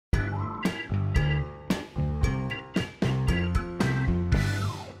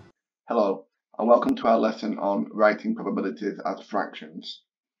Hello, and welcome to our lesson on writing probabilities as fractions.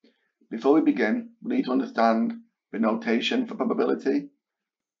 Before we begin, we need to understand the notation for probability.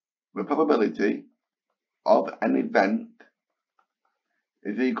 The probability of an event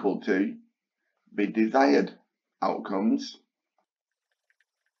is equal to the desired outcomes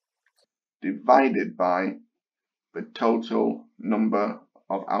divided by the total number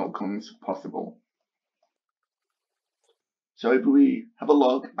of outcomes possible. So if we have a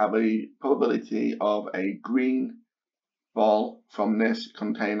look at the probability of a green ball from this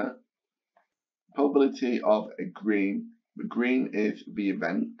container, probability of the green is the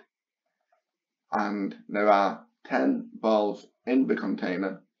event, and there are 10 balls in the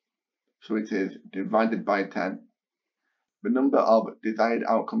container, so it is divided by 10. The number of desired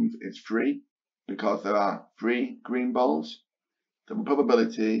outcomes is 3 because there are 3 green balls, so the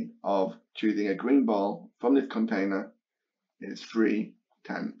probability of choosing a green ball from this container is 3/10.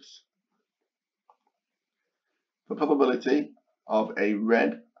 The probability of a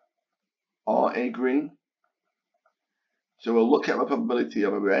red or a green, so we'll look at the probability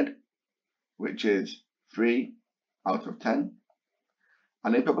of a red, which is 3 out of 10,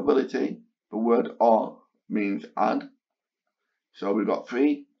 and in probability the word or means add, so we've got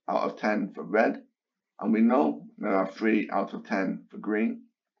 3 out of 10 for red, and we know there are 3 out of 10 for green,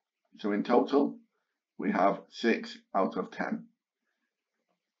 so in total we have 6 out of 10.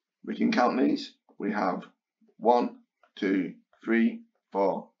 We can count these. We have 1, 2, 3,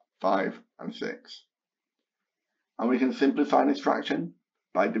 4, 5 and 6. And we can simplify this fraction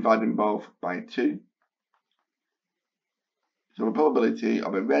by dividing both by 2. So the probability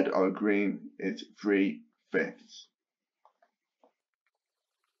of a red or a green is 3/5.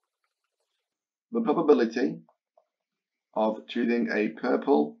 The probability of choosing a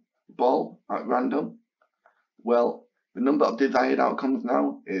purple ball at random, well, the number of desired outcomes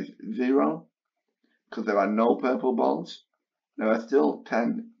now is 0 because there are no purple balls. There are still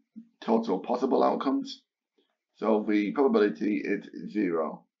 10 total possible outcomes, so the probability is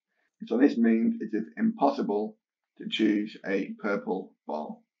 0. So this means it is impossible to choose a purple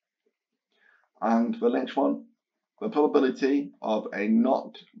ball. And the next one, the probability of a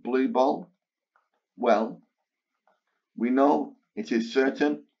not blue ball, well, we know it is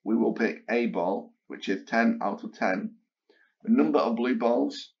certain we will pick a ball, which is 10 out of 10. The number of blue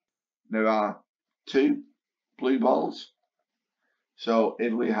balls, there are 2 blue balls, so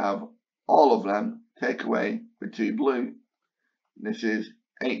if we have all of them, take away the 2 blue, this is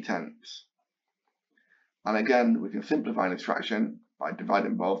 8/10. And again, we can simplify this fraction by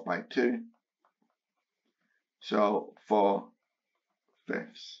dividing both by 2, so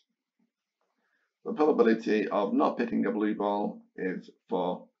 4/5. The probability of not picking a blue ball is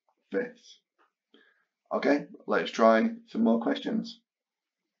 4/5. Okay, let's try some more questions.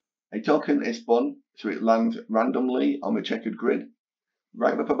 A token is spun so it lands randomly on the checkered grid.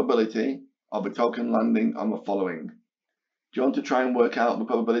 Write the probability of a token landing on the following. Do you want to try and work out the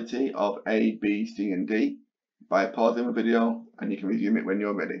probability of A, B, C and D by pausing the video, and you can resume it when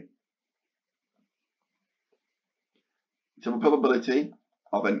you're ready. So the probability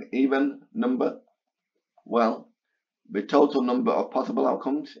of an even number, well, the total number of possible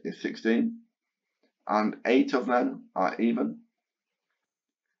outcomes is 16. And 8 of them are even.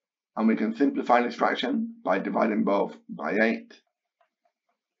 And we can simplify this fraction by dividing both by 8.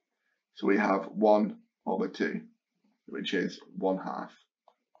 So we have 1/2, which is 1/2.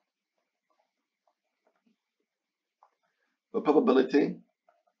 The probability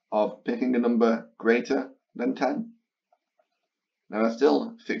of picking a number greater than 10. There are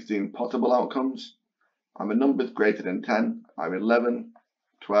still 16 possible outcomes, and the numbers greater than 10 are 11,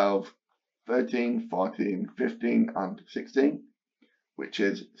 12, 13, 14, 15 and 16, which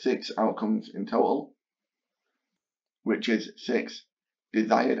is 6 outcomes in total, which is 6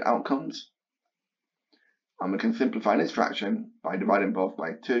 desired outcomes, and we can simplify this fraction by dividing both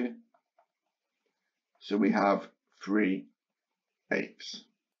by 2, so we have 3/8.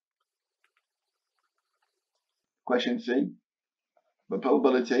 Question C, the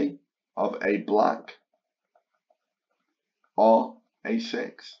probability of a black or a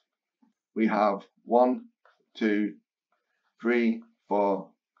 6. We have 1, 2, 3,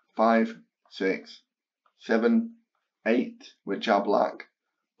 4, 5, 6, 7, 8, which are black,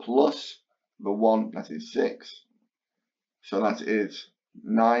 plus the 1 that is 6. So that is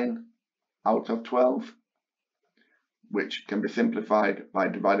 9 out of 12, which can be simplified by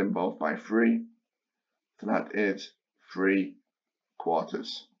dividing both by 3. So that is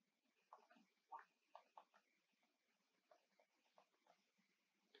 3/4.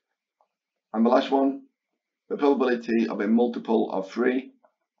 And the last one, the probability of a multiple of 3.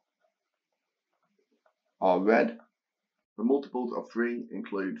 are red. The multiples of 3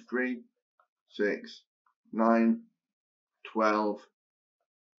 include 3, 6, 9, 12,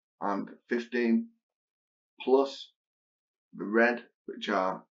 and 15, plus the red, which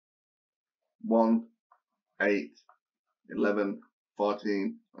are 1, 8, 11,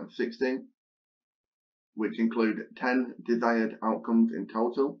 14, and 16, which include 10 desired outcomes in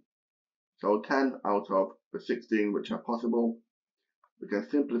total. So 10 out of the 16 which are possible. We can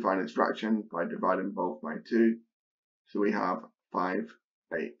simplify an extraction by dividing both by 2, so we have 5/8.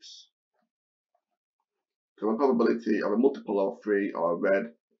 So the probability of a multiple of 3 or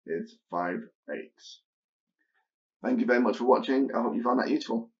red is 5/8. Thank you very much for watching. I hope you found that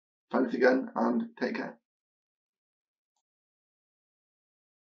useful. Thanks again and take care.